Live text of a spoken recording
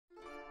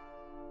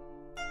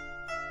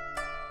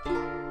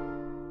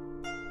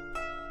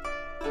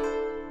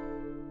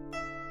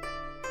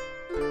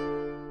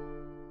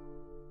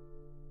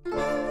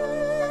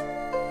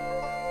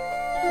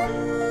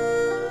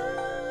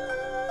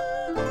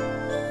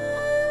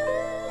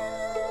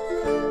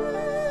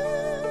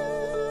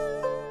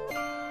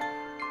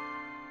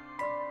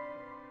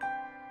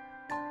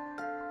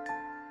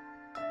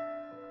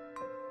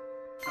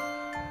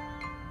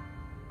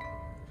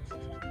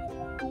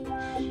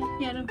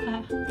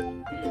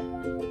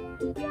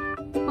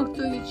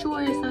걱정이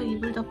추워해서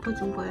이불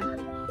덮어준 거야.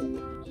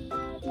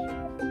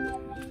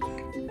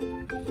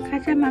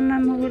 가자, 맘마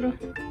먹으러.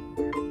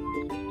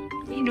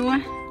 이리 와.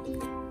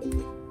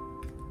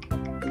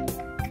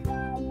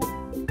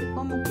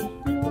 뭐 먹게?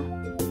 이리 와.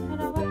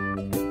 따라와.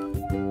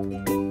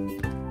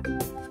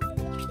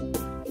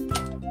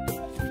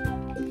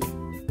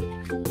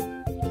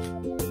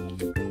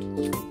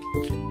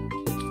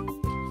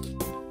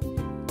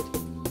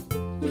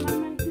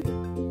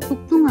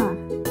 복숭아,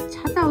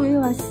 자다 왜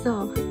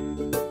왔어?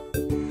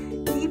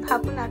 이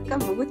밥은 아까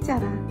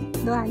먹었잖아.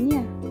 너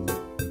아니야.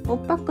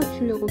 오빠 거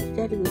주려고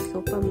기다리고 있어.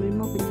 오빠 물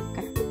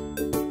먹으니까.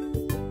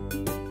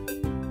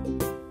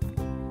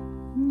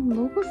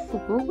 먹었어.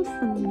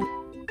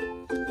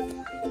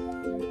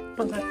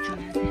 오빠가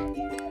줘야 돼.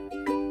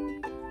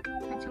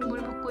 아직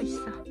물 먹고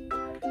있어.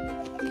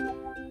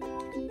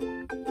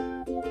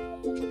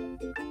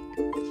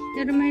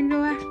 여름아, 일로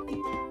와.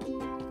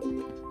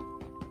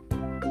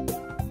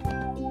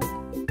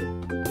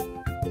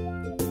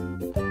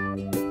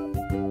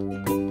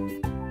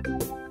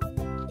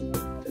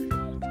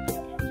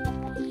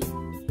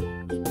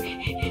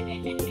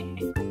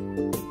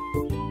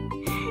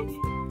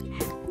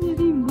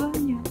 여름이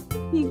뭐하냐,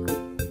 이거.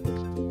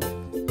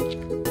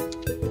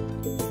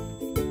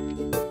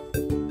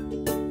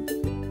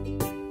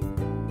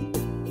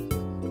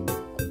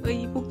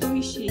 어이,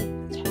 복동이씨,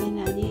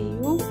 자네는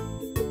아니에요?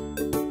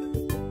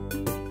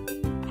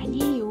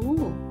 아니에요.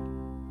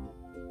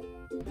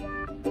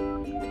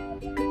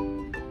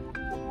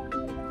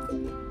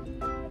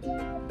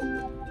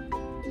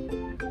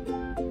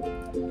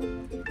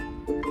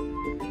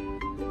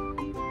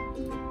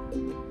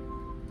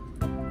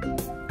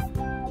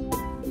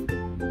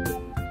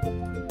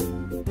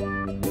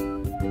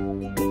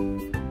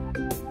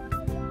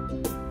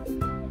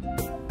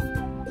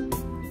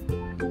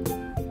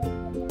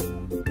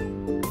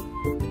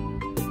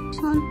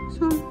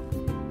 손.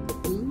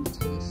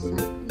 잘했어.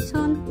 이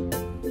손.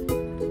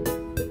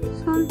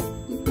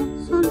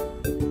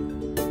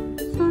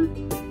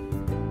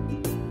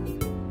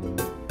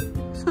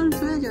 손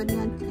줘야지,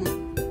 언니한테.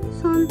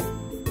 손.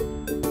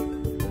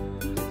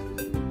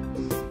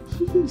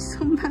 이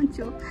손만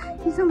줘.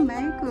 이 손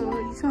말고,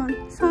 이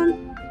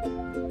손.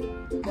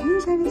 아유,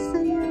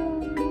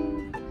 잘했어요.